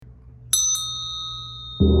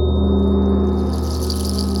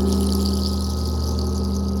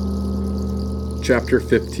Chapter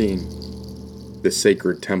 15. The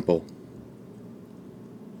Sacred Temple.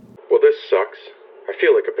 Well, this sucks. I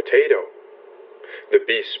feel like a potato. The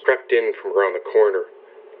beast crept in from around the corner,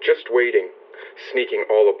 just waiting, sneaking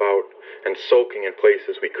all about, and sulking in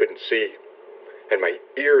places we couldn't see. And my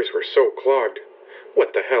ears were so clogged.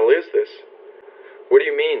 What the hell is this? What do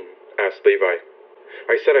you mean? Asked Levi.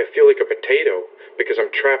 I said I feel like a potato because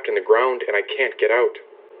I'm trapped in the ground and I can't get out.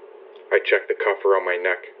 I checked the cuff around my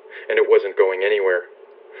neck, and it wasn't going anywhere.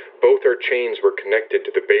 Both our chains were connected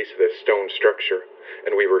to the base of this stone structure,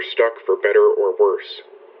 and we were stuck for better or worse.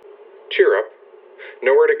 Cheer up.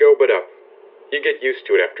 Nowhere to go but up. You get used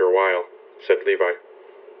to it after a while, said Levi.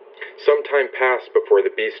 Some time passed before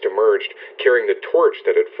the beast emerged, carrying the torch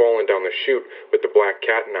that had fallen down the chute with the black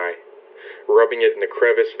cat and I. Rubbing it in the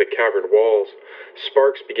crevice of the cavern walls,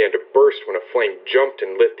 sparks began to burst when a flame jumped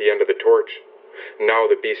and lit the end of the torch. Now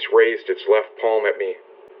the beast raised its left palm at me.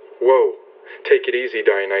 Whoa, take it easy,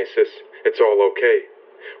 Dionysus. It's all okay.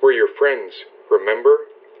 We're your friends, remember?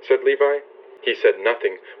 Said Levi. He said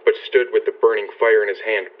nothing, but stood with the burning fire in his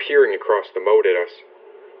hand, peering across the moat at us.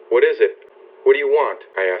 What is it? What do you want?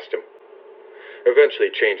 I asked him.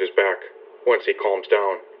 Eventually changes back, once he calms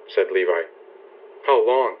down, said Levi. How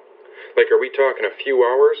long? Like, are we talking a few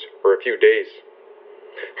hours or a few days?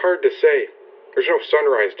 Hard to say. There's no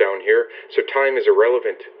sunrise down here, so time is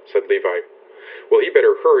irrelevant, said Levi. Well, he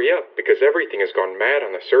better hurry up, because everything has gone mad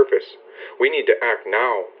on the surface. We need to act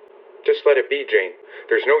now. Just let it be, Jane.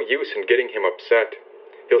 There's no use in getting him upset.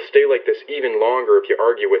 He'll stay like this even longer if you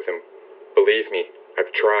argue with him. Believe me,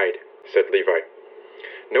 I've tried, said Levi.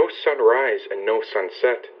 No sunrise and no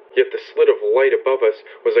sunset, yet the slit of light above us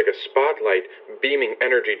was like a spotlight beaming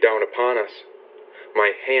energy down upon us.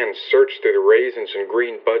 My hands searched through the raisins and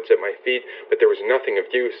green buds at my feet, but there was nothing of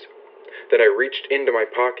use. Then I reached into my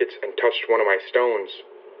pockets and touched one of my stones.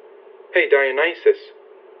 Hey, Dionysus,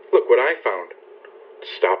 look what I found.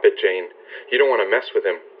 Stop it, Jane. You don't want to mess with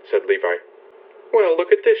him, said Levi. Well,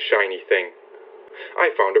 look at this shiny thing.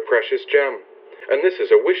 I found a precious gem, and this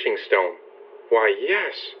is a wishing stone. Why,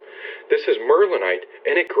 yes, this is merlinite,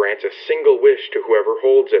 and it grants a single wish to whoever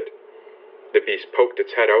holds it. The beast poked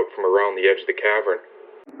its head out from around the edge of the cavern.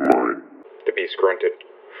 Mine. The beast grunted.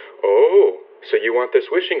 Oh, so you want this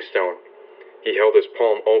wishing stone? He held his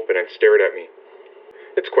palm open and stared at me.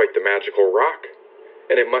 It's quite the magical rock,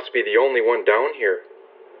 and it must be the only one down here.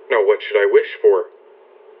 Now what should I wish for?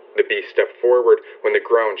 The beast stepped forward when the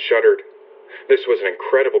ground shuddered. This was an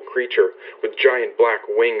incredible creature, with giant black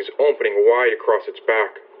wings opening wide across its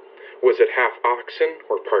back. Was it half oxen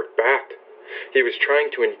or part bat? He was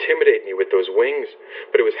trying to intimidate me with those wings,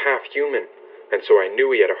 but it was half human, and so I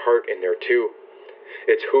knew he had a heart in there too.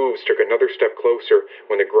 Its hooves took another step closer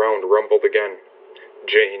when the ground rumbled again.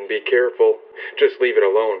 Jane, be careful. Just leave it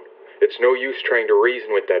alone. It's no use trying to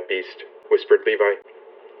reason with that beast, whispered Levi.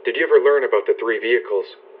 Did you ever learn about the 3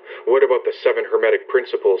 vehicles? What about the 7 hermetic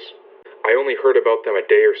principles? I only heard about them a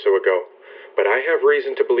day or so ago, but I have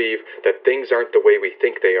reason to believe that things aren't the way we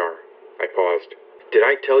think they are. I paused. Did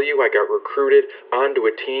I tell you I got recruited onto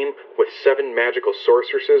a team with 7 magical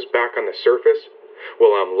sorceresses back on the surface?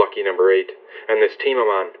 Well, I'm lucky number 8, and this team I'm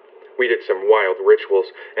on, we did some wild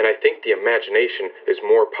rituals, and I think the imagination is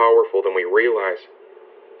more powerful than we realize.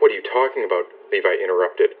 What are you talking about? Levi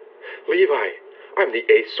interrupted. Levi, I'm the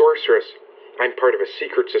 8th sorceress. I'm part of a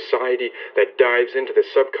secret society that dives into the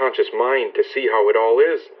subconscious mind to see how it all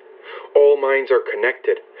is. All minds are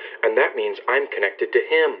connected, and that means I'm connected to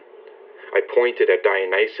him. I pointed at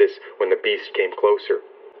Dionysus when the beast came closer.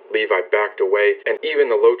 Levi backed away, and even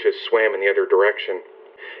the loaches swam in the other direction.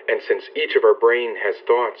 And since each of our brain has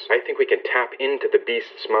thoughts, I think we can tap into the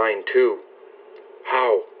beast's mind too.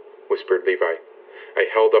 How? Whispered Levi. I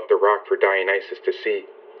held up the rock for Dionysus to see.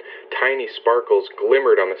 Tiny sparkles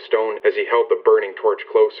glimmered on the stone as he held the burning torch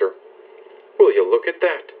closer. Will you look at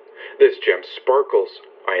that? This gem sparkles,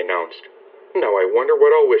 I announced. Now I wonder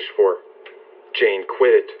what I'll wish for. Jane,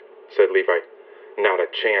 quit it, said Levi. Not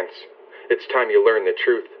a chance. It's time you learn the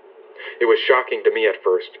truth. It was shocking to me at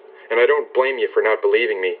first, and I don't blame you for not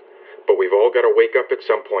believing me, but we've all got to wake up at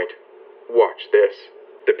some point. Watch this.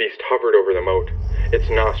 The beast hovered over the moat. Its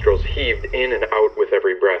nostrils heaved in and out with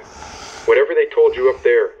every breath. Whatever they told you up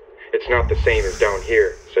there, it's not the same as down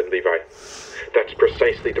here, said Levi. That's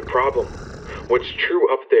precisely the problem. What's true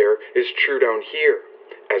up there is true down here.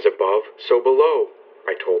 As above, so below,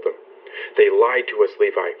 I told them. They lied to us,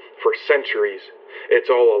 Levi, for centuries. It's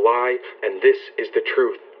all a lie, and this is the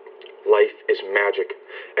truth. Life is magic,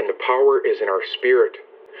 and the power is in our spirit.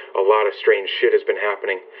 A lot of strange shit has been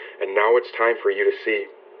happening, and now it's time for you to see.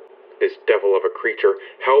 This devil of a creature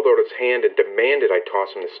held out its hand and demanded I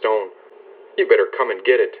toss him the stone. You better come and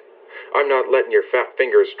get it. I'm not letting your fat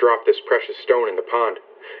fingers drop this precious stone in the pond.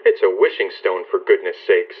 It's a wishing stone, for goodness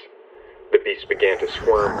sakes. The beast began to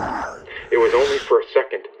squirm. It was only for a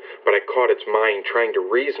second, but I caught its mind trying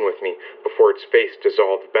to reason with me before its face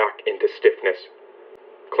dissolved back into stiffness.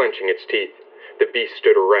 Clenching its teeth, the beast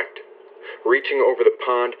stood erect. Reaching over the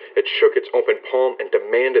pond, it shook its open palm and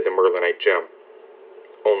demanded the Merlinite gem.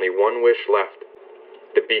 Only one wish left.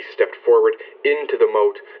 The beast stepped forward into the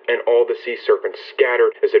moat, and all the sea serpents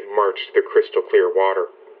scattered as it marched through the crystal clear water.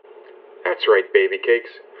 That's right, baby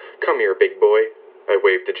cakes. Come here, big boy. I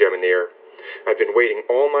waved the gem in the air. I've been waiting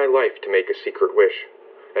all my life to make a secret wish,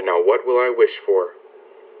 and now what will I wish for?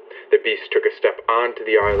 The beast took a step onto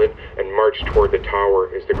the island and marched toward the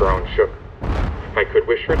tower as the ground shook. I could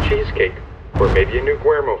wish for cheesecake, or maybe a new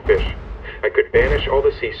guillermo fish. I could banish all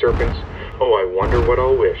the sea serpents. Oh, I wonder what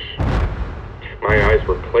I'll wish. My eyes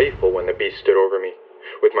were playful when the beast stood over me.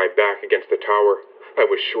 With my back against the tower, I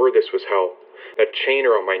was sure this was hell. That chain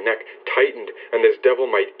around my neck tightened, and this devil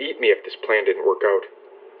might eat me if this plan didn't work out.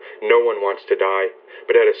 No one wants to die,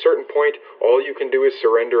 but at a certain point, all you can do is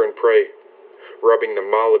surrender and pray. Rubbing the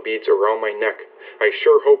mala beads around my neck, I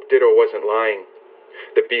sure hoped Ditto wasn't lying.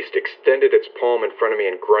 The beast extended its palm in front of me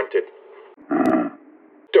and grunted.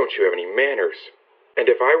 Don't you have any manners? And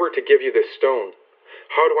if I were to give you this stone,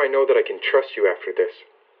 how do I know that I can trust you after this?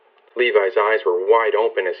 Levi's eyes were wide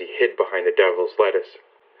open as he hid behind the devil's lettuce.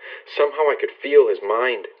 Somehow I could feel his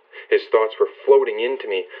mind. His thoughts were floating into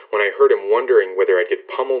me when I heard him wondering whether I'd get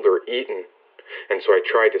pummeled or eaten. And so I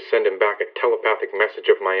tried to send him back a telepathic message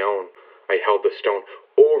of my own. I held the stone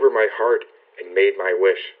over my heart and made my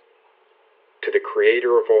wish. To the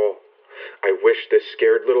creator of all, I wish this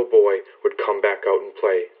scared little boy would come back out and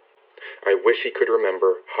play. I wish he could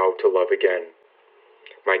remember how to love again.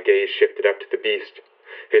 My gaze shifted up to the beast.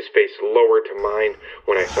 His face lowered to mine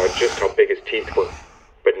when I saw just how big his teeth were.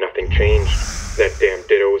 But nothing changed. That damn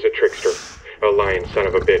Ditto was a trickster. A lying son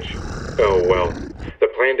of a bitch. Oh well. The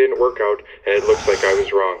plan didn't work out, and it looks like I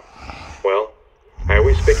was wrong. Well, I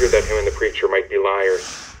always figured that him and the preacher might be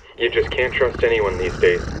liars. You just can't trust anyone these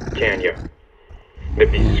days, can you? The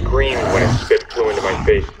beast screamed when his spit flew into my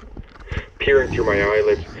face. Peering through my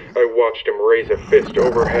eyelids, I watched him raise a fist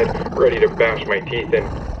overhead, ready to bash my teeth in.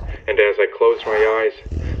 And as I closed my eyes,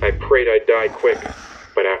 I prayed I'd die quick.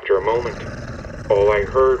 But after a moment, all I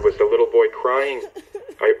heard was the little boy crying.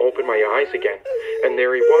 I opened my eyes again, and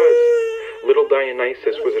there he was. Little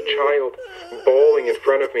Dionysus was a child, bawling in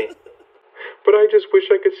front of me. But I just wish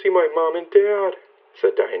I could see my mom and dad,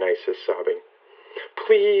 said Dionysus, sobbing.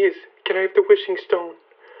 Please, can I have the wishing stone?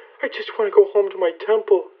 I just want to go home to my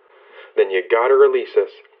temple. Then you gotta release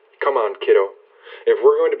us. Come on, kiddo. If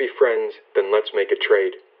we're going to be friends, then let's make a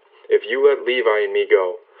trade. If you let Levi and me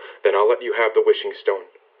go, then I'll let you have the wishing stone.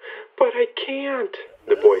 But I can't,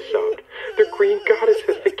 the boy sobbed. The green goddess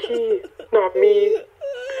has the key, not me.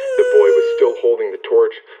 The boy was still holding the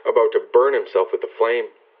torch, about to burn himself with the flame.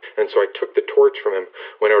 And so I took the torch from him,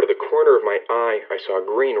 when out of the corner of my eye I saw a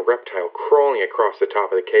green reptile crawling across the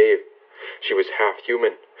top of the cave. She was half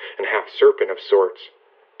human and half serpent of sorts,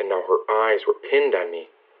 and now her eyes were pinned on me.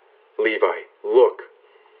 Levi, look.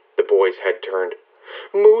 The boy's head turned.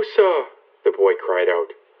 Musa, the boy cried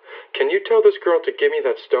out. Can you tell this girl to give me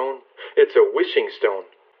that stone? It's a wishing stone.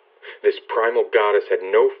 This primal goddess had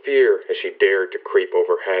no fear as she dared to creep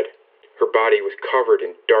overhead. Her body was covered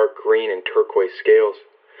in dark green and turquoise scales.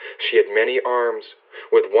 She had many arms,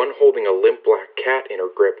 with one holding a limp black cat in her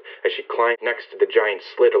grip as she climbed next to the giant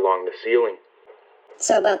slit along the ceiling.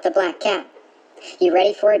 So about the black cat, you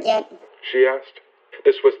ready for it yet? She asked.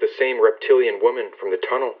 This was the same reptilian woman from the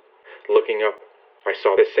tunnel. Looking up, I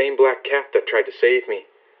saw the same black cat that tried to save me,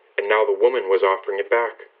 and now the woman was offering it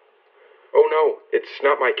back. Oh no, it's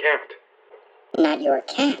not my cat. Not your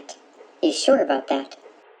cat? You sure about that?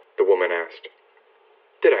 The woman asked.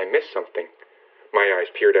 Did I miss something? My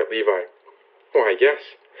eyes peered at Levi. Why, yes.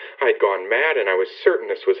 I had gone mad, and I was certain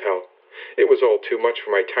this was hell. It was all too much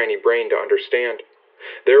for my tiny brain to understand.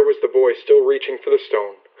 There was the boy still reaching for the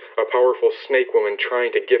stone, a powerful snake woman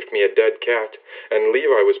trying to gift me a dead cat, and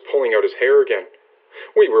Levi was pulling out his hair again.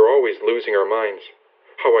 We were always losing our minds.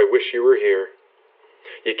 How I wish you were here.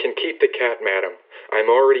 You can keep the cat, madam. I'm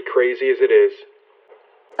already crazy as it is.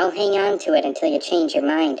 I'll hang on to it until you change your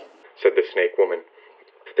mind, said the snake woman.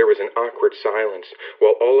 There was an awkward silence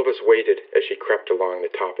while all of us waited as she crept along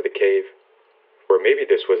the top of the cave. Or maybe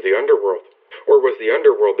this was the underworld. Or was the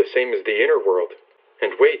underworld the same as the inner world?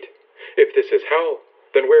 And wait, if this is hell,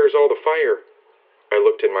 then where is all the fire? I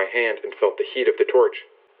looked in my hand and felt the heat of the torch.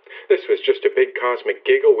 This was just a big cosmic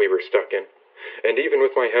giggle we were stuck in. And even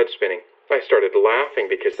with my head spinning, I started laughing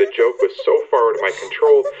because the joke was so far out of my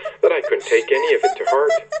control that I couldn't take any of it to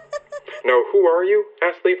heart. "Now, who are you?"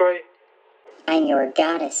 asked Levi. I'm your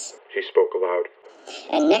goddess. She spoke aloud.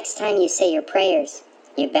 And next time you say your prayers,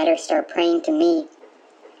 you better start praying to me.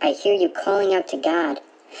 I hear you calling out to God,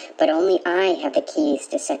 but only I have the keys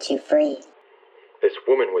to set you free. This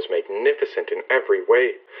woman was magnificent in every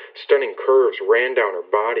way. Stunning curves ran down her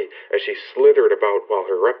body as she slithered about while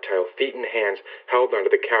her reptile feet and hands held onto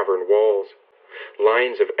the cavern walls.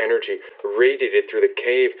 Lines of energy radiated through the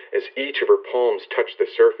cave as each of her palms touched the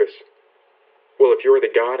surface. "Well, if you're the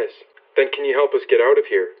goddess, then can you help us get out of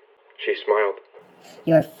here?" She smiled.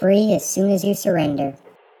 You're free as soon as you surrender.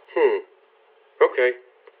 Okay,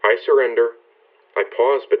 I surrender. I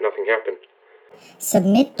paused, but nothing happened.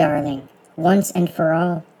 Submit, darling, once and for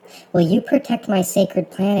all. Will you protect my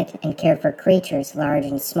sacred planet and care for creatures large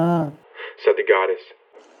and small? Said the goddess.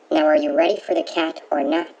 Now are you ready for the cat or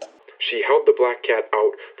not? She held the black cat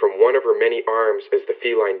out from one of her many arms as the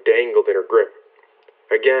feline dangled in her grip.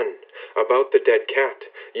 Again, about the dead cat,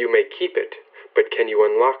 you may keep it, but can you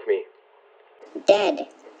unlock me? Dead.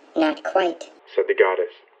 Not quite. Said the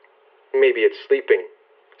goddess. Maybe it's sleeping,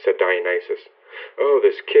 said Dionysus. Oh,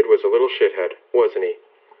 this kid was a little shithead, wasn't he?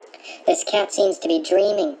 This cat seems to be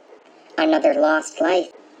dreaming. Another lost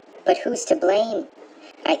life. But who's to blame?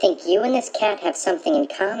 I think you and this cat have something in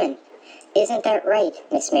common. Isn't that right,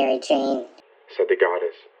 Miss Mary Jane? Said the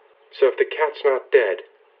goddess. So if the cat's not dead,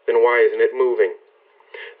 then why isn't it moving?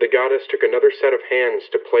 The goddess took another set of hands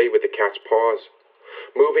to play with the cat's paws.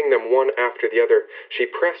 Moving them one after the other, she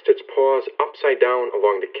pressed its paws upside down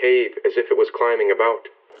along the cave as if it was climbing about.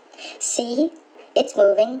 See? It's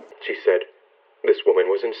moving. She said. This woman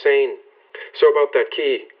was insane. So about that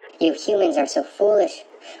key. You humans are so foolish,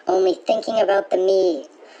 only thinking about the me.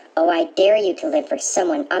 Oh, I dare you to live for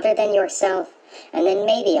someone other than yourself, and then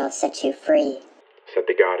maybe I'll set you free, said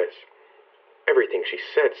the goddess. Everything she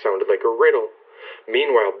said sounded like a riddle.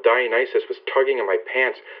 Meanwhile, Dionysus was tugging at my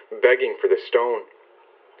pants, begging for the stone.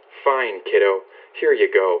 Fine, kiddo, here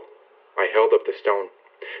you go. I held up the stone.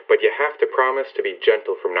 But you have to promise to be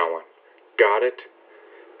gentle from now on. Got it?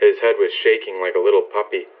 His head was shaking like a little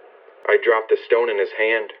puppy. I dropped the stone in his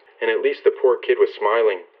hand, and at least the poor kid was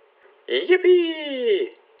smiling. Yippee!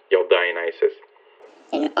 Yelled Dionysus.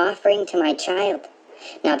 An offering to my child.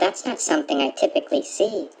 Now that's not something I typically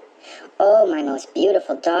see. Oh, my most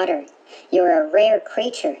beautiful daughter, you're a rare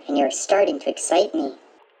creature, and you're starting to excite me,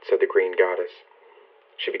 said the green goddess.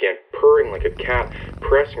 She began purring like a cat,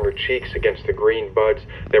 pressing her cheeks against the green buds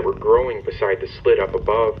that were growing beside the slit up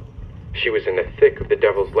above. She was in the thick of the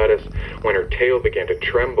devil's lettuce when her tail began to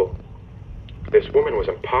tremble. This woman was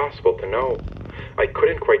impossible to know. I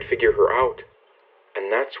couldn't quite figure her out.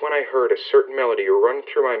 And that's when I heard a certain melody run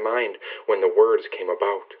through my mind when the words came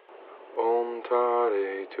about. Om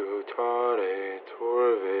tare tu tare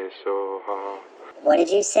torve soha. What did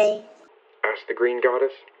you say? Asked the green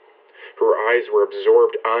goddess. Her eyes were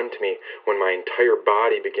absorbed onto me when my entire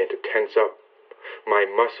body began to tense up. My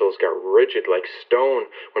muscles got rigid like stone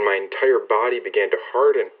when my entire body began to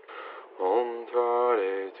harden.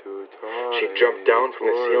 She jumped down from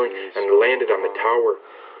the ceiling and landed on the tower.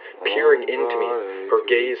 Peering into me, her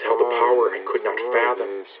gaze held a power I could not fathom.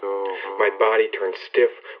 My body turned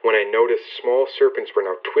stiff when I noticed small serpents were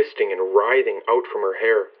now twisting and writhing out from her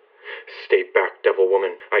hair. Stay back, devil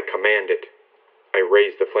woman, I commanded. I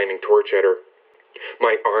raised the flaming torch at her.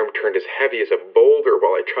 My arm turned as heavy as a boulder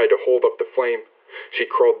while I tried to hold up the flame. She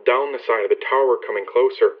crawled down the side of the tower, coming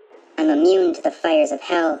closer. I'm immune to the fires of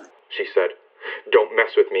hell, she said. Don't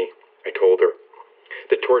mess with me, I told her.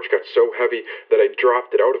 The torch got so heavy that I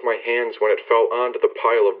dropped it out of my hands when it fell onto the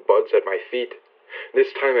pile of buds at my feet.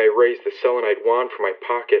 This time I raised the selenite wand from my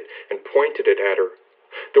pocket and pointed it at her.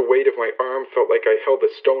 The weight of my arm felt like I held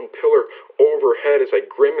a stone pillar overhead as I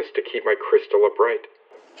grimaced to keep my crystal upright.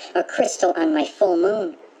 A crystal on my full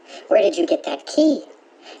moon. Where did you get that key?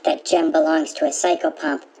 That gem belongs to a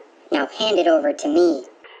psychopomp. Now hand it over to me,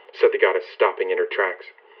 said the goddess, stopping in her tracks.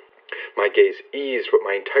 My gaze eased, but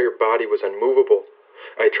my entire body was unmovable.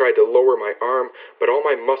 I tried to lower my arm, but all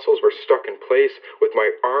my muscles were stuck in place, with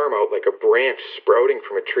my arm out like a branch sprouting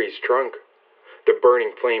from a tree's trunk. The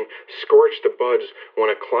burning flame scorched the buds when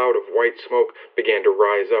a cloud of white smoke began to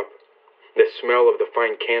rise up. The smell of the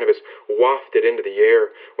fine cannabis wafted into the air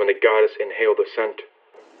when the goddess inhaled the scent.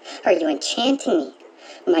 Are you enchanting me?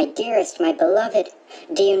 My dearest, my beloved,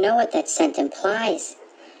 do you know what that scent implies?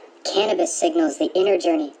 Cannabis signals the inner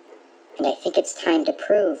journey, and I think it's time to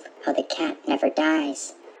prove how the cat never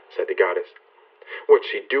dies, said the goddess. "What's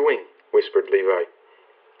she doing?" whispered Levi.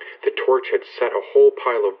 The torch had set a whole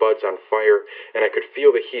pile of buds on fire, and I could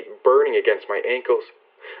feel the heat burning against my ankles.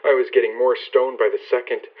 I was getting more stoned by the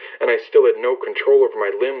second, and I still had no control over my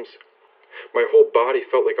limbs. My whole body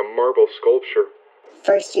felt like a marble sculpture.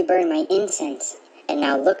 First you burn my incense, and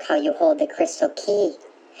now look how you hold the crystal key.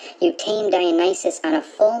 You tamed Dionysus on a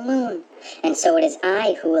full moon, and so it is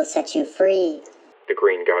I who will set you free. The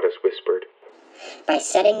green goddess whispered. By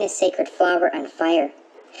setting this sacred flower on fire,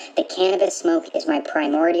 the cannabis smoke is my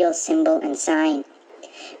primordial symbol and sign.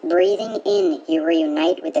 Breathing in, you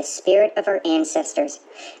reunite with the spirit of our ancestors,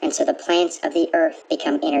 and so the plants of the earth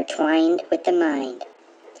become intertwined with the mind.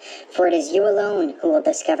 For it is you alone who will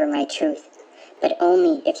discover my truth, but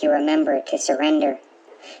only if you remember to surrender.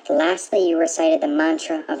 Lastly, you recited the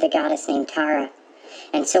mantra of the goddess named Tara,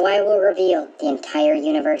 and so I will reveal the entire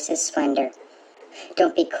universe's splendor.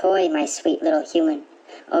 Don't be coy, my sweet little human,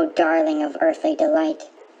 O darling of earthly delight.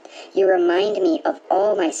 You remind me of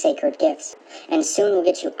all my sacred gifts, and soon will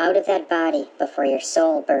get you out of that body before your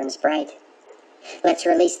soul burns bright. Let's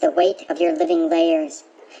release the weight of your living layers,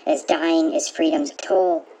 as dying is freedom's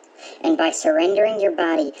toll, and by surrendering your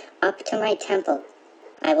body up to my temple,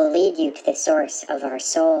 I will lead you to the source of our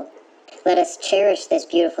soul. Let us cherish this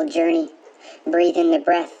beautiful journey. Breathe in the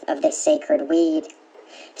breath of this sacred weed.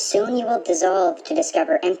 Soon you will dissolve to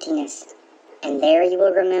discover emptiness, and there you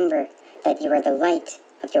will remember that you are the light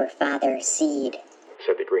of your father's seed,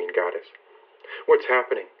 said the green goddess. What's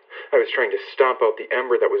happening? I was trying to stomp out the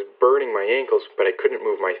ember that was burning my ankles, but I couldn't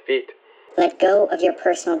move my feet. Let go of your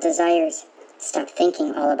personal desires. Stop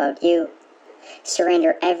thinking all about you.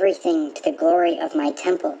 Surrender everything to the glory of my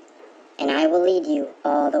temple, and I will lead you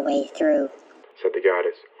all the way through, said the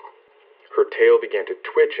goddess. Her tail began to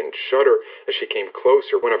twitch and shudder as she came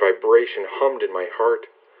closer when a vibration hummed in my heart.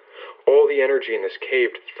 All the energy in this cave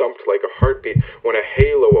thumped like a heartbeat when a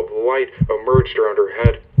halo of light emerged around her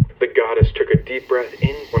head. The goddess took a deep breath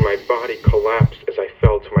in when my body collapsed as I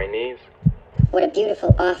fell to my knees. What a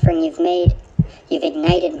beautiful offering you've made. You've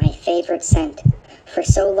ignited my favorite scent. For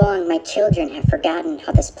so long my children have forgotten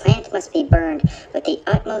how this plant must be burned with the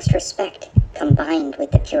utmost respect combined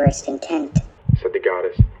with the purest intent, said the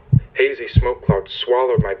goddess. Hazy smoke clouds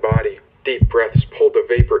swallowed my body. Deep breaths pulled the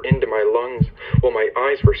vapor into my lungs while my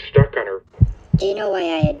eyes were stuck on her. Do you know why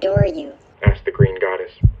I adore you? Asked the green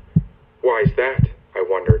goddess. Why's that? I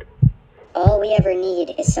wondered. All we ever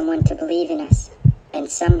need is someone to believe in us. And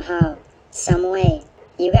somehow, some way,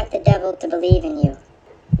 you got the devil to believe in you.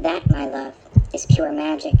 That, my love, is pure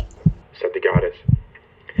magic, said the goddess.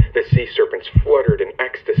 The sea serpents fluttered in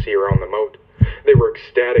ecstasy around the moat. They were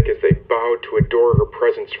ecstatic as they bowed to adore her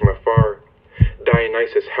presence from afar.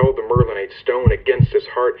 Dionysus held the merlinite stone against his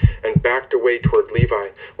heart and backed away toward Levi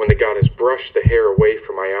when the goddess brushed the hair away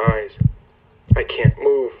from my eyes. I can't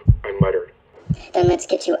move, I muttered. Then let's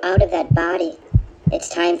get you out of that body. It's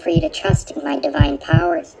time for you to trust in my divine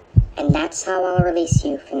powers, and that's how I'll release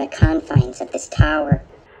you from the confines of this tower,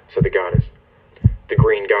 said the goddess. The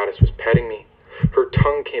green goddess was petting me. Her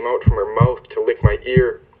tongue came out from her mouth to lick my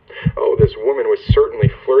ear. Oh, this woman was certainly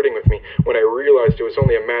flirting with me when I realized it was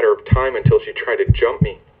only a matter of time until she tried to jump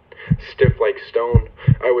me. Stiff like stone,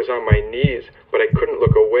 I was on my knees, but I couldn't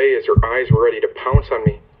look away as her eyes were ready to pounce on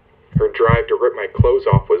me. Her drive to rip my clothes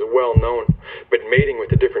off was well known, but mating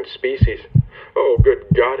with a different species, oh, good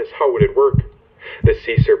goddess, how would it work? The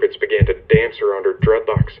sea serpents began to dance around her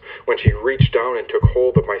dreadlocks when she reached down and took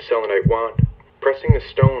hold of my selenite wand, pressing the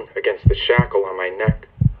stone against the shackle on my neck.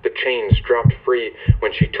 The chains dropped free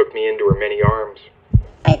when she took me into her many arms.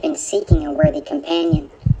 I've been seeking a worthy companion,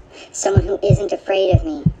 someone who isn't afraid of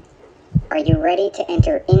me. Are you ready to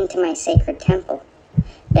enter into my sacred temple?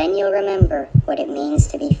 Then you'll remember what it means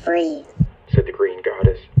to be free, said the green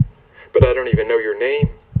goddess. But I don't even know your name.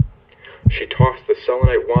 She tossed the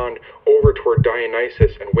selenite wand over toward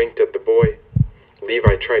Dionysus and winked at the boy.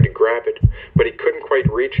 Levi tried to grab it, but he couldn't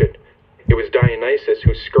quite reach it. It was Dionysus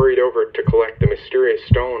who scurried over to collect the mysterious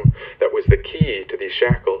stone that was the key to these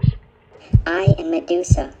shackles. I am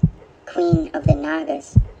Medusa, queen of the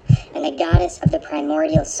Nagas, and the goddess of the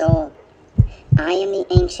primordial soul. I am the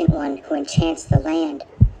ancient one who enchants the land.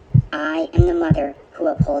 I am the mother who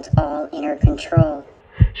upholds all inner control,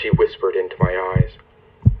 she whispered into my eyes.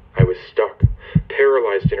 I was stuck,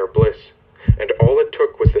 paralyzed in her bliss, and all it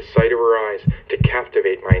took was the sight of her eyes to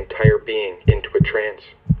captivate my entire being into a trance.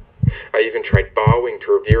 I even tried bowing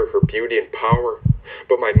to revere her beauty and power,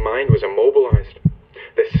 but my mind was immobilized.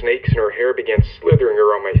 The snakes in her hair began slithering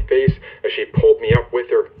around my face as she pulled me up with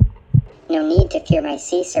her. No need to fear my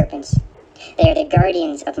sea serpents. They are the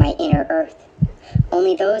guardians of my inner earth.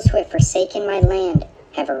 Only those who have forsaken my land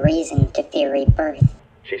have a reason to fear rebirth,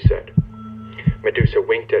 she said. Medusa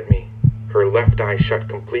winked at me, her left eye shut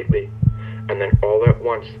completely, and then all at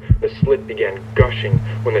once the slit began gushing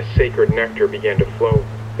when the sacred nectar began to flow.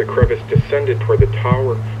 The crevice descended toward the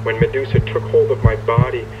tower when Medusa took hold of my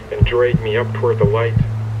body and dragged me up toward the light.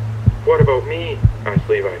 What about me? Asked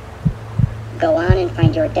Levi. Go on and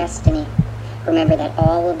find your destiny. Remember that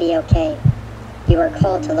all will be okay. You are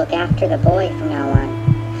called to look after the boy from now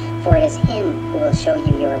on, for it is him who will show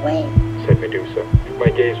you your way, said Medusa. My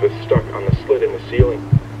gaze was stuck on the slit in the ceiling.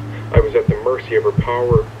 I was at the mercy of her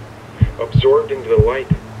power. Absorbed into the light,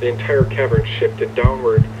 the entire cavern shifted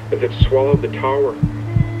downward as it swallowed the tower.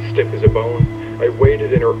 Stiff as a bone, I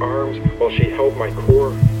waited in her arms while she held my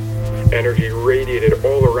core. Energy radiated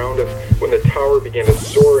all around us when the tower began to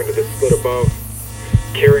soar into the slit above.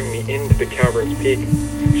 Carrying me into the cavern's peak,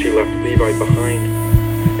 she left Levi behind,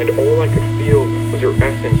 and all I could feel was her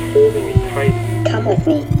essence holding me tight. Come with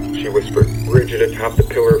me, she whispered, rigid atop the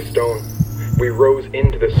pillar of stone. We rose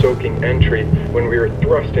into the soaking entry when we were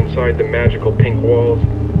thrust inside the magical pink walls.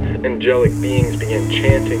 Angelic beings began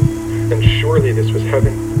chanting, and surely this was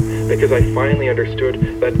heaven, because I finally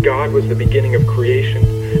understood that God was the beginning of creation,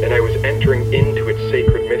 and I was entering into its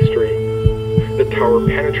sacred mystery. The tower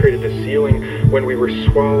penetrated the ceiling when we were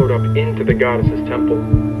swallowed up into the goddess's temple.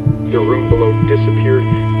 The room below disappeared,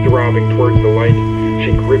 throbbing towards the light.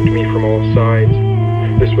 She gripped me from all sides.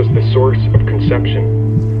 This was the source of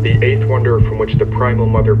conception, the eighth wonder from which the primal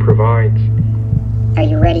mother provides. Are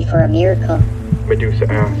you ready for a miracle? Medusa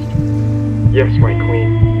asked. Yes, my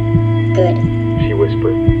queen. Good, she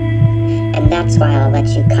whispered. And that's why I'll let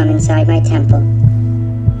you come inside my temple.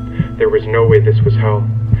 There was no way this was hell.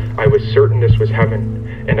 I was certain this was heaven,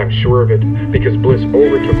 and I'm sure of it, because bliss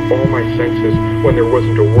overtook all my senses when there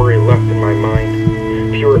wasn't a worry left in my mind.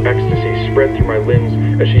 Pure ecstasy spread through my limbs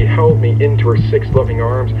as she held me into her 6 loving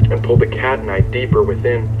arms and pulled the cat and I deeper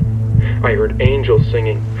within. I heard angels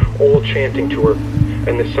singing, all chanting to her,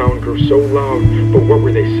 and the sound grew so loud, but what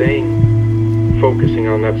were they saying? Focusing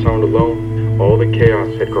on that sound alone, all the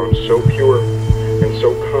chaos had grown so pure and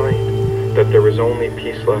so kind that there was only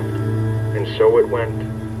peace left, and so it went.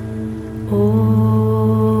 Om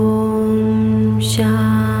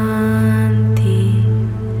Shanti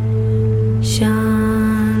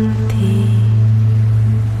Shanti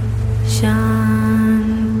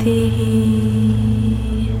Shanti.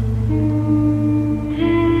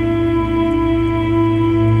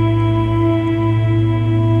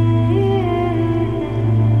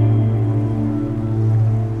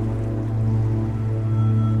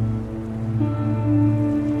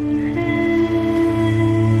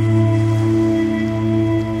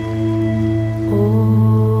 Oh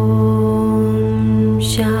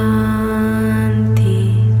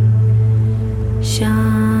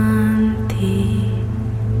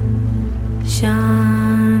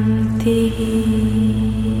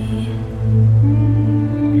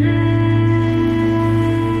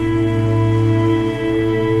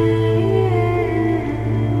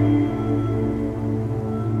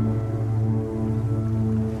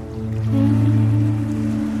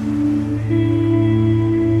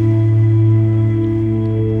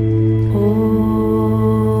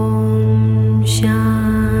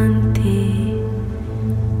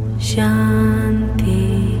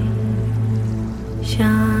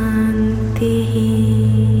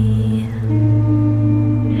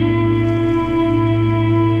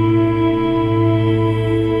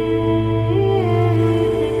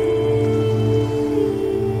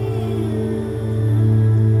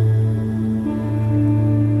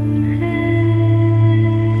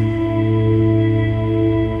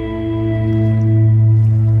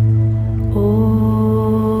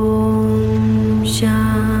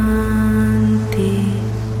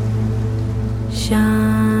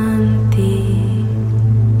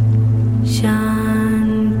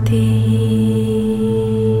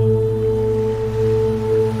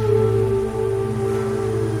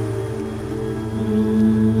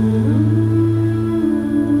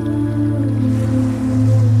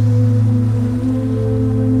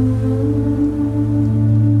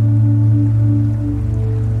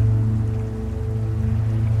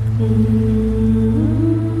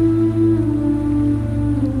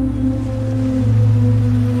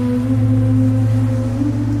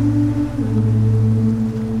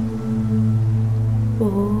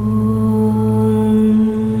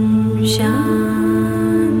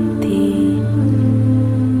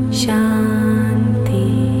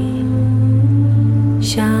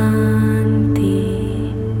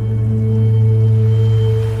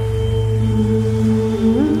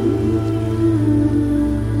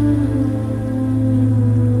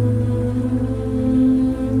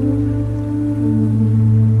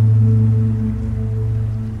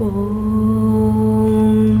Om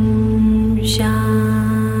Shanti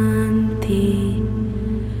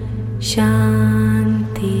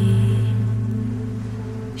Shanti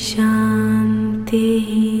Shanti